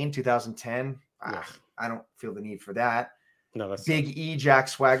McIntyre Kane 2010. Yeah. I don't feel the need for that. No, that's Big E Jack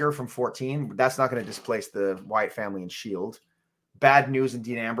Swagger from 14. That's not going to displace the Wyatt family and Shield. Bad News and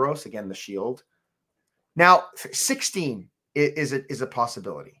Dean Ambrose, again, the Shield. Now, 16 is a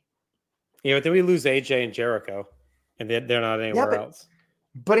possibility. Yeah, but then we lose AJ and Jericho, and they're not anywhere else.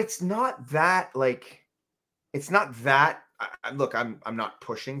 But it's not that it's not that. Look, I'm not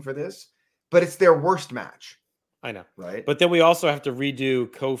pushing for this, but it's their worst match. I know, right? But then we also have to redo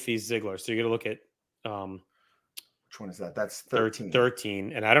Kofi Ziggler, so you're gonna look at which one is that? That's 13.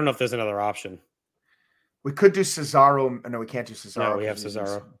 13, and I don't know if there's another option. We could do Cesaro. No, we can't do Cesaro. No, we have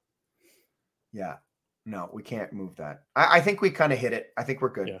Cesaro. Yeah. No, we can't move that. I think we kind of hit it. I think we're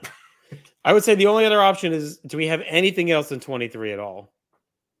good. Yeah. I would say the only other option is, do we have anything else in 23 at all?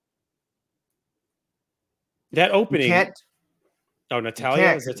 That opening.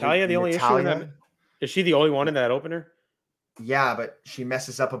 Natalya? Is Natalya the only issue in that? Is she the only one in that opener? Yeah, but she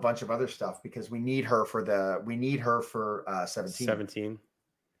messes up a bunch of other stuff because we need her for 17. 17.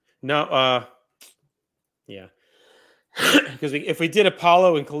 No, yeah. Because if we did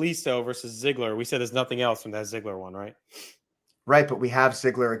Apollo and Kalisto versus Ziggler, we said there's nothing else from that Ziggler one, right? Right, but we have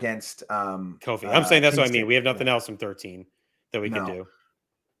Ziggler against Kofi. I'm saying that's what I mean. We have nothing else from 13 that we could do.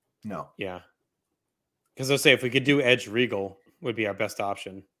 No. Yeah. Because I'll say if we could do Edge Regal, would be our best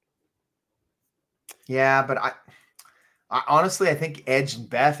option. Yeah, but I honestly, I think Edge and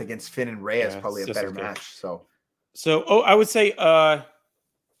Beth against Finn and Rhea is probably a better match. So I would say,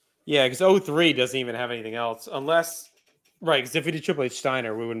 because 03 doesn't even have anything else, unless, right, because if we did Triple H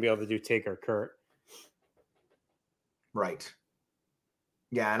Steiner, we wouldn't be able to do Taker Kurt. Right.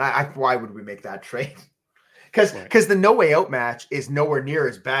 Yeah, and why would we make that trade? Because the No Way Out match is nowhere near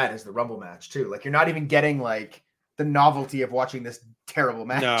as bad as the Rumble match, too. Like, you're not even getting, like, the novelty of watching this terrible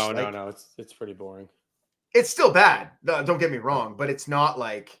match. No. It's pretty boring. It's still bad. Don't get me wrong, but it's not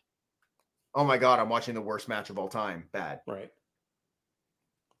like, oh my God, I'm watching the worst match of all time. Bad. Right.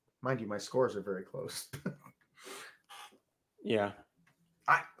 Mind you, my scores are very close. Yeah.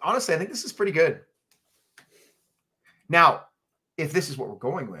 Honestly, I think this is pretty good. Now, if this is what we're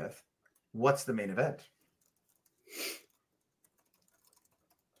going with, what's the main event?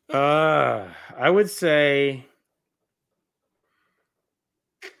 I would say...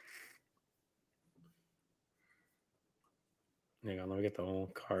 Hang on, let me get the whole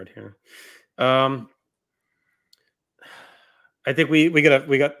card here. I think we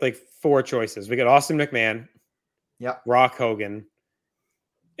got like 4 choices. We got Austin McMahon, Rock Hogan,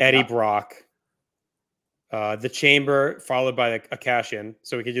 Eddie Brock, the Chamber, followed by a cash in.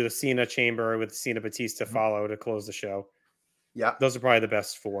 So we could do the Cena Chamber with Cena Batista follow to close the show. Yeah, those are probably the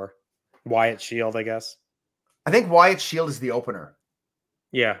best 4. Wyatt Shield, I guess. I think Wyatt Shield is the opener.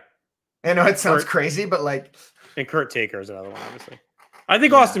 Yeah, I know it sounds crazy, but like. And Kurt Taker is another one, obviously. I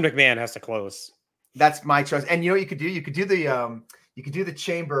think Austin McMahon has to close. That's my choice. And you know what you could do? You could do the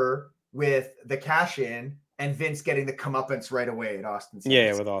Chamber with the cash in and Vince getting the comeuppance right away at Austin's.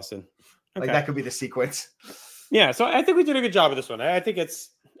 Yeah, with Austin. Okay. Like that could be the sequence. Yeah, so I think we did a good job of this one. I think it's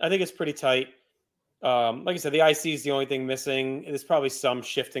pretty tight. Like I said, the IC is the only thing missing. There's probably some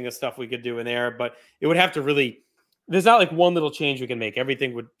shifting of stuff we could do in there, but it would have to really. There's not like one little change we can make.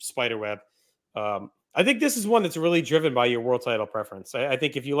 Everything would spiderweb. I think this is one that's really driven by your world title preference. I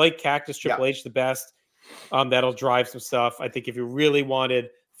think if you like Cactus Triple H the best, that'll drive some stuff. I think if you really wanted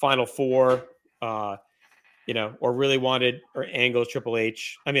Final Four, or really wanted Angle Triple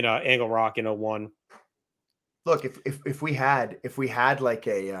H, Angle Rock in 01. Look, if we had like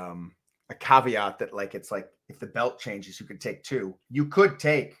a caveat that like it's like if the belt changes, you could take 2. You could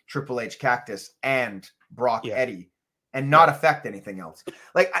take Triple H Cactus and Brock Eddie and not affect anything else.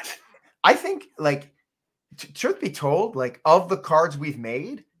 Like I think like. Truth be told, like of the cards we've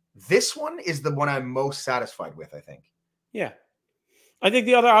made, this one is the one I'm most satisfied with, I think. Yeah. I think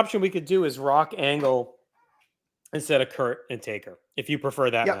the other option we could do is Rock Angle instead of Kurt and Taker, if you prefer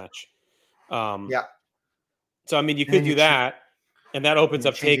that match. So, you could do that, and that opens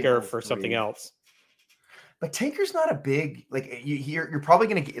up Taker for something else. But Taker's not a big, like, you're probably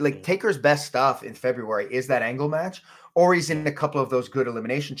going to get, like, Taker's best stuff in February is that Angle match, or he's in a couple of those good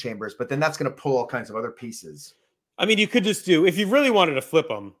elimination chambers, but then that's going to pull all kinds of other pieces. You could just do, if you really wanted to flip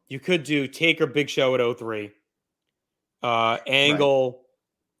them, you could do Taker Big Show at 03, Angle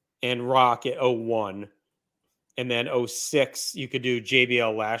and Rock at 01, and then 06, you could do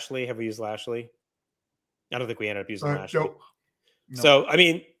JBL Lashley. Have we used Lashley? I don't think we ended up using Lashley. No. So,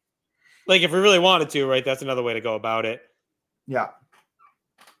 like if we really wanted to, right? That's another way to go about it. Yeah.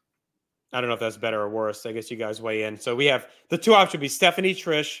 I don't know if that's better or worse. I guess you guys weigh in. So we have the 2 options would be Stephanie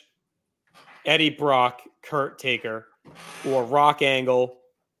Trish, Eddie Brock, Kurt Taker, or Rock Angle,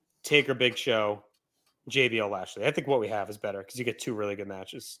 Taker Big Show, JBL Lashley. I think what we have is better because you get 2 really good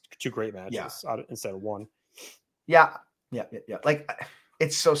matches, 2 great matches instead of 1. Yeah. Like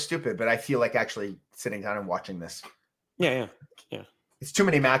it's so stupid, but I feel like actually sitting down and watching this. Yeah. It's too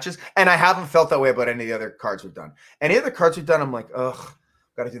many matches, and I haven't felt that way about any of the other cards we've done. Any other cards we've done, I'm like, ugh,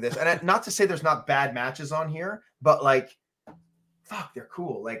 got to do this. And not to say there's not bad matches on here, but like, fuck, they're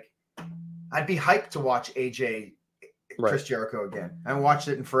cool. Like, I'd be hyped to watch AJ Chris Jericho again. I haven't watched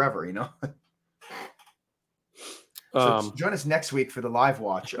it in forever, So join us next week for the live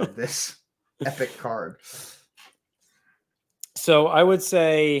watch of this epic card. So I would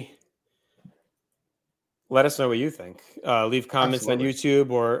say, let us know what you think. Leave comments on YouTube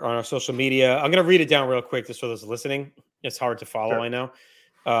or on our social media. I'm going to read it down real quick just for those listening. It's hard to follow, I know.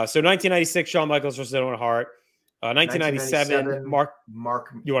 So 1996, Shawn Michaels versus Owen Hart. 1997, Mark.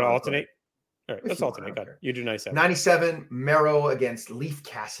 You want to alternate? All right, let's alternate. Go ahead. You do 97. 97, Mero against Leaf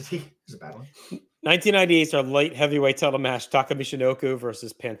Cassidy. It's a bad one. 1998 is our light heavyweight title match, Taka Michinoku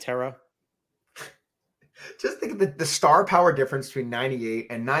versus Pantera. Just think of the star power difference between 98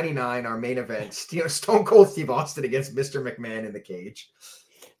 and 99, our main event. Stone Cold Steve Austin against Mr. McMahon in the cage.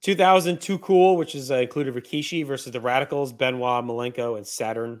 2000, Too Cool, which is included Rikishi versus the Radicals, Benoit, Malenko, and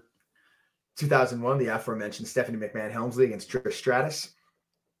Saturn. 2001, the aforementioned Stephanie McMahon Helmsley against Trish Stratus.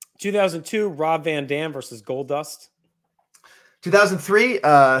 2002, Rob Van Dam versus Goldust. 2003,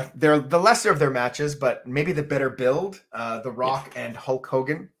 they're the lesser of their matches, but maybe the better build. The Rock and Hulk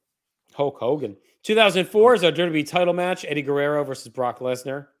Hogan. Hulk Hogan. 2004 is our WWE title match, Eddie Guerrero versus Brock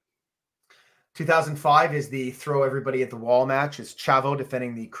Lesnar. 2005 is the throw everybody at the wall match. It's Chavo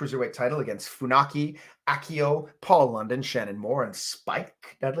defending the Cruiserweight title against Funaki, Akio, Paul London, Shannon Moore, and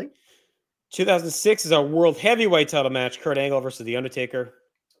Spike Dudley. 2006 is our World Heavyweight title match, Kurt Angle versus The Undertaker.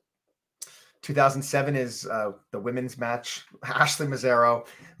 2007 is the women's match, Ashley Mazzaro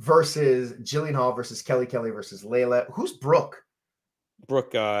versus Jillian Hall versus Kelly versus Layla. Who's Brooke?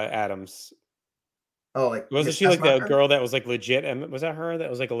 Brooke Adams. Oh, like wasn't she like the girl that was like legit? Was that her? That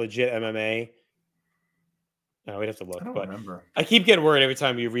was like a legit MMA. No, we'd have to look. I don't remember. I keep getting worried every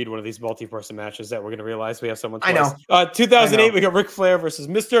time you read one of these multi-person matches that we're going to realize we have someone twice. I know. 2008, we got Ric Flair versus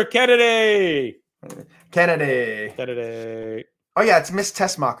Mr. Kennedy. Kennedy. Oh, yeah, it's Miss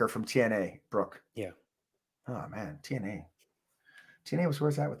Tessmacher from TNA, Brooke. Yeah. Oh, man, TNA. TNA was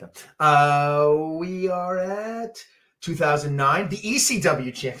where's that with them? We are at 2009, the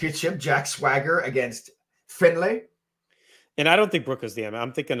ECW Championship, Jack Swagger against Finlay. And I don't think Brooke was the M.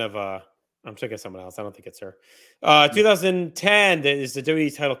 I'm thinking of someone else. I don't think it's her. 2010 is the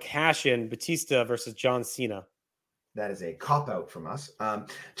WWE title cash-in, Batista versus John Cena. That is a cop-out from us.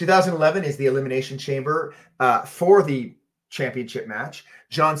 2011 is the Elimination Chamber for the championship match.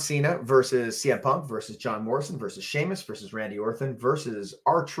 John Cena versus CM Punk versus John Morrison versus Sheamus versus Randy Orton versus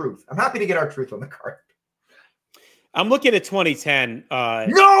R-Truth. I'm happy to get R-Truth on the card. I'm looking at 2010.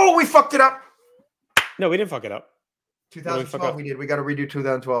 No, we fucked it up. No, we didn't fuck it up. 2012 we did. We got to redo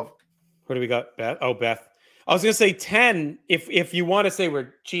 2012. What do we got, Beth? Oh, Beth. I was going to say 10. If you want to say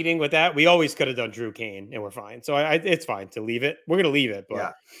we're cheating with that, we always could have done Drew Kane, and we're fine. So it's fine to leave it. We're going to leave it. But,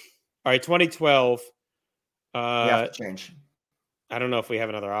 yeah. All right, 2012. We have to change. I don't know if we have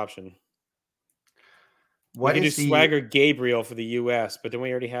another option. What we could is do Swagger Gabriel for the U.S., but don't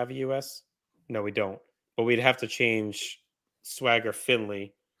we already have a U.S.? No, we don't. But we'd have to change Swagger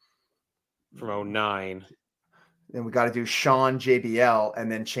Finley from 09. Then we got to do Sean JBL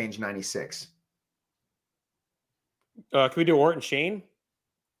and then change 96. Can we do Orton Shane?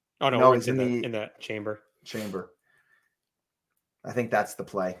 Oh, no, Orton's in that chamber. I think that's the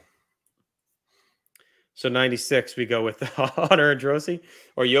play. So 96, we go with Hunter and Drosy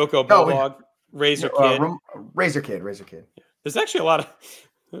or Yoko Bulldog, Razor Kid. Razor Kid. There's actually a lot of.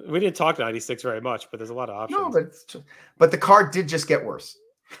 We didn't talk 96 very much, but there's a lot of options. No, but the card did just get worse.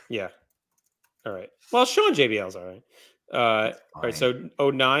 Yeah. All right. Well, Sean JBL's all right. All right. So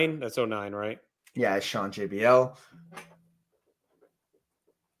 09. That's 09, right? Yeah, it's Sean JBL.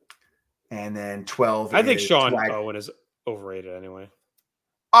 And then 12. I think Sean Owen is overrated anyway.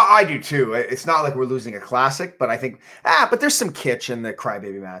 I do too. It's not like we're losing a classic, but I think but there's some kitsch in the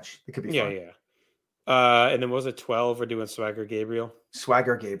Crybaby match. It could be fun. Yeah. And then was it 12? We're doing Swagger Gabriel.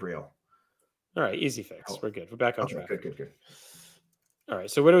 All right, easy fix. We're good. We're back on track. Good. All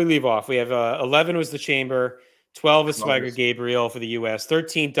right. So where do we leave off? We have 11 was the Chamber. 12 is Swagger Gabriel for the U.S.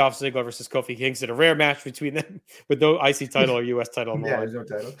 13, Dolph Ziggler versus Kofi Kingston. A rare match between them with no IC title or U.S. title. Yeah, there's no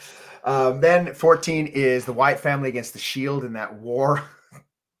title. Then 14 is the Wyatt family against the Shield in that war.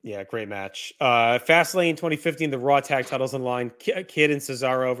 Yeah, great match. Fastlane 2015, the Raw tag titles on line. Kid and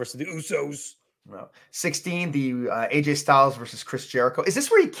Cesaro versus the Usos. Well, 16, the AJ Styles versus Chris Jericho. Is this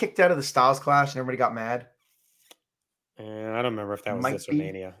where he kicked out of the Styles Clash and everybody got mad? I don't remember if that was this or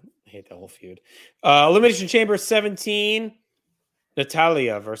Mania. I hate the whole feud. Elimination Chamber 17,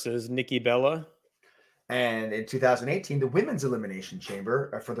 Natalia versus Nikki Bella. And in 2018, the Women's Elimination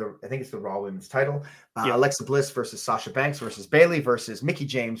Chamber I think it's the Raw Women's title. Alexa Bliss versus Sasha Banks versus Bayley versus Mickie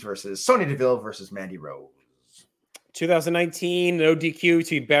James versus Sonya Deville versus Mandy Rose. 2019, no DQ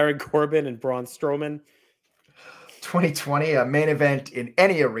between Baron Corbin and Braun Strowman. 2020, a main event in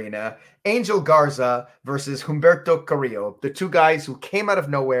any arena. Angel Garza versus Humberto Carrillo. The two guys who came out of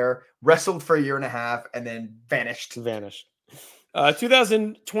nowhere, wrestled for a year and a half, and then vanished.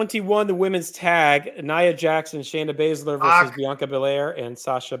 2021, the women's tag, Nia Jackson, Shayna Baszler versus Bianca Belair and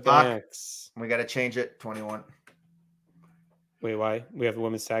Sasha Banks. We got to change it. 21. Wait, why? We have the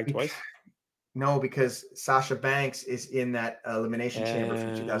women's tag twice? No, because Sasha Banks is in that Elimination Chamber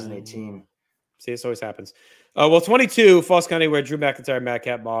from 2018. See, this always happens. 22, Falls Count Anywhere, Drew McIntyre,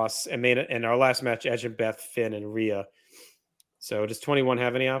 Madcap Moss, and in our last match, Edge and Beth, Finn, and Rhea. So does 21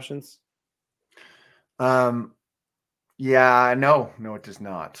 have any options? Yeah, no, it does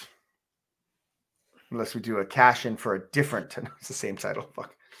not. Unless we do a cash in for a different, it's the same title.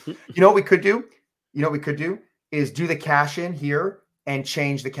 Fuck. You know what we could do? Is do the cash in here and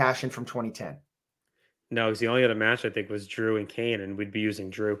change the cash in from 2010? No, because the only other match I think was Drew and Kane, and we'd be using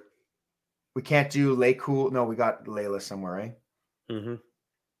Drew. We can't do Lay Cool. No, we got Layla somewhere, right? Mm-hmm.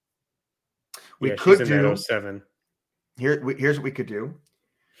 We could she's do in 07. Here's what we could do.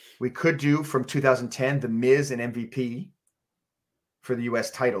 We could do from 2010 the Miz and MVP for the U.S.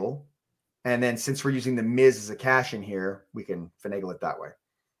 title, and then since we're using the Miz as a cash in here, we can finagle it that way.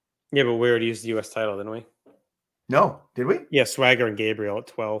 Yeah, but we already used the U.S. title, didn't we? No, did we? Yeah, Swagger and Gabriel at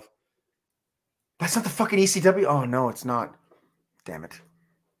 12. That's not the fucking ECW. Oh no, it's not. Damn it.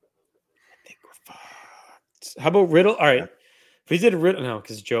 I think we're fucked. How about Riddle? All right. If we did Riddle, no,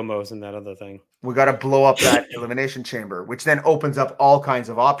 because Jomo's in that other thing. We got to blow up that elimination chamber, which then opens up all kinds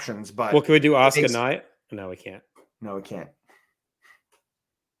of options. But well, can we do Oscar Knight? No, we can't. No, we can't.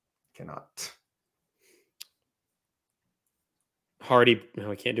 Cannot. Hardy. No,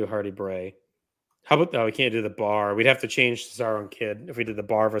 we can't do Hardy Bray. How about no? We can't do the bar. We'd have to change Cesaro and Kid if we did the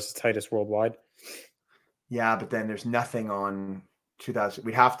bar versus Titus Worldwide. Yeah, but then there's nothing on 2000.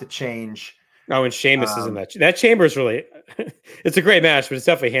 We'd have to change. Oh, and Sheamus is in that. That chamber is really. It's a great match, but it's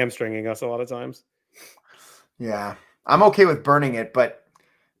definitely hamstringing us a lot of times. Yeah, I'm okay with burning it, but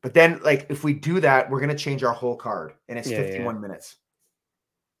then like if we do that, we're gonna change our whole card, and it's 51 minutes.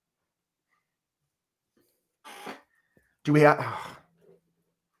 Do we have?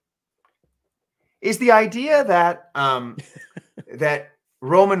 Is the idea that that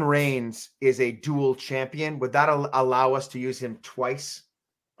Roman Reigns is a dual champion? Would that allow us to use him twice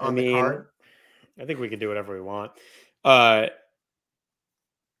on the card? I think we can do whatever we want.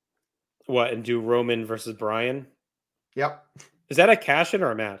 What, and do Roman versus Bryan? Yep. Is that a cash-in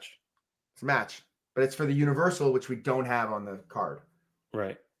or a match? It's a match, but it's for the Universal, which we don't have on the card.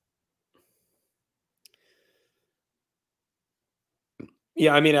 Right.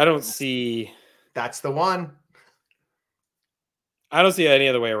 Yeah, I mean, I don't see... That's the one. I don't see any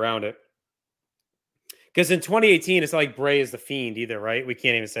other way around it. Because in 2018, it's not like Bray is the Fiend either, right? We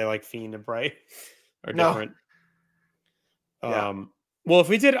can't even say like Fiend and Bray are different. Yeah. Well, if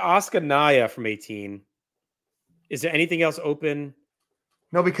we did Asuka Naya from 18, is there anything else open?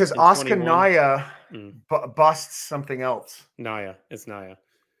 No, because Asuka Naya busts something else. Naya. It's Naya.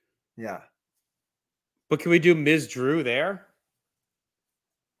 Yeah. But can we do Ms. Drew there?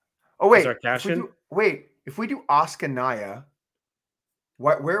 Oh, wait. If we do Asuka Naya,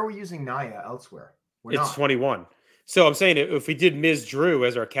 where are we using Naya elsewhere? It's 21. So I'm saying if we did Ms. Drew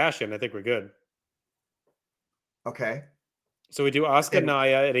as our cash-in, I think we're good. Okay. So we do Asuka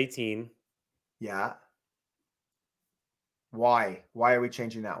Naya at 18. Yeah. Why? Why are we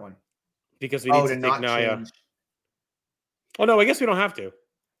changing that one? Because we need to take Naya. Change. Oh, no, I guess we don't have to.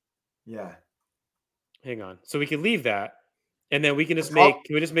 Yeah. Hang on. So we can leave that. And then we can just can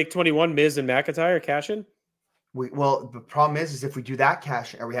we just make 21 Miz and McIntyre cash-in? Well, the problem is if we do that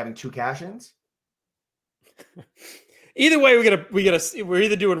cash, are we having two cash-ins? Either way, we're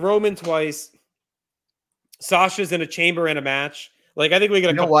either doing Roman twice. Sasha's in a chamber and a match. Like I think we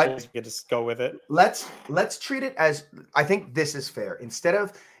can just go with it. Let's treat it as I think this is fair. Instead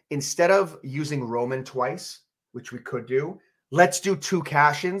of using Roman twice, which we could do, let's do two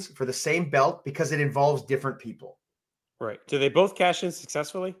cash-ins for the same belt because it involves different people. Right. Do they both cash in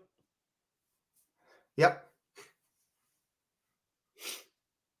successfully? Yep.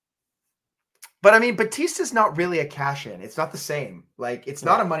 But I mean, Batista's not really a cash in. It's not the same. Like it's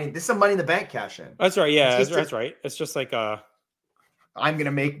not a money. This is a Money in the Bank cash in. That's right. Yeah, that's right. It's just like I'm gonna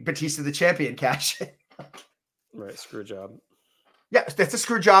make Batista the champion cash in. Right. Screw job. Yeah, that's a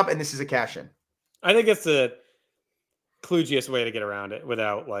screw job, and this is a cash in. I think it's the kludgiest way to get around it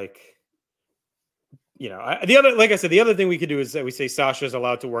without like. The other thing we could do is that we say Sasha's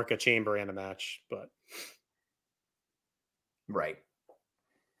allowed to work a chamber and a match, but right.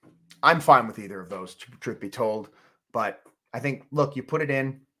 I'm fine with either of those, truth be told. But I think, look, you put it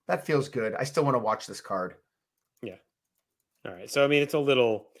in, that feels good. I still want to watch this card. Yeah. All right. So I mean, it's we get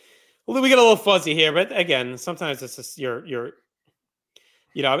a little fuzzy here, but again, sometimes it's just there's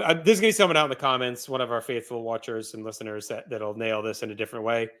gonna be someone out in the comments, one of our faithful watchers and listeners that'll nail this in a different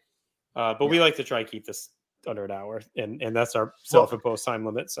way. But we like to try and keep this under an hour, and that's our self-imposed time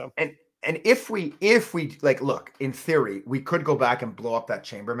limit. So and if we like look, in theory, we could go back and blow up that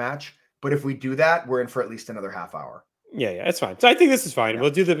chamber match, but if we do that, we're in for at least another half hour. Yeah, it's fine. So I think this is fine. Yeah.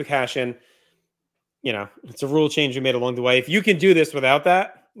 We'll do the cash in. It's a rule change we made along the way. If you can do this without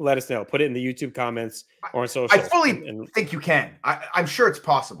that, let us know. Put it in the YouTube comments or on social. I fully think you can. I'm sure it's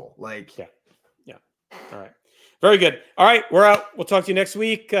possible. Like yeah. All right. Very good. All right, we're out. We'll talk to you next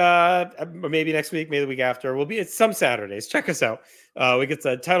week, or maybe next week, maybe the week after. It's some Saturdays. Check us out. We get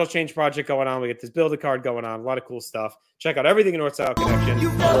the title change project going on. We get this build a card going on. A lot of cool stuff. Check out everything in North South Connection.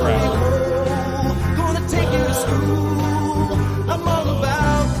 We're out.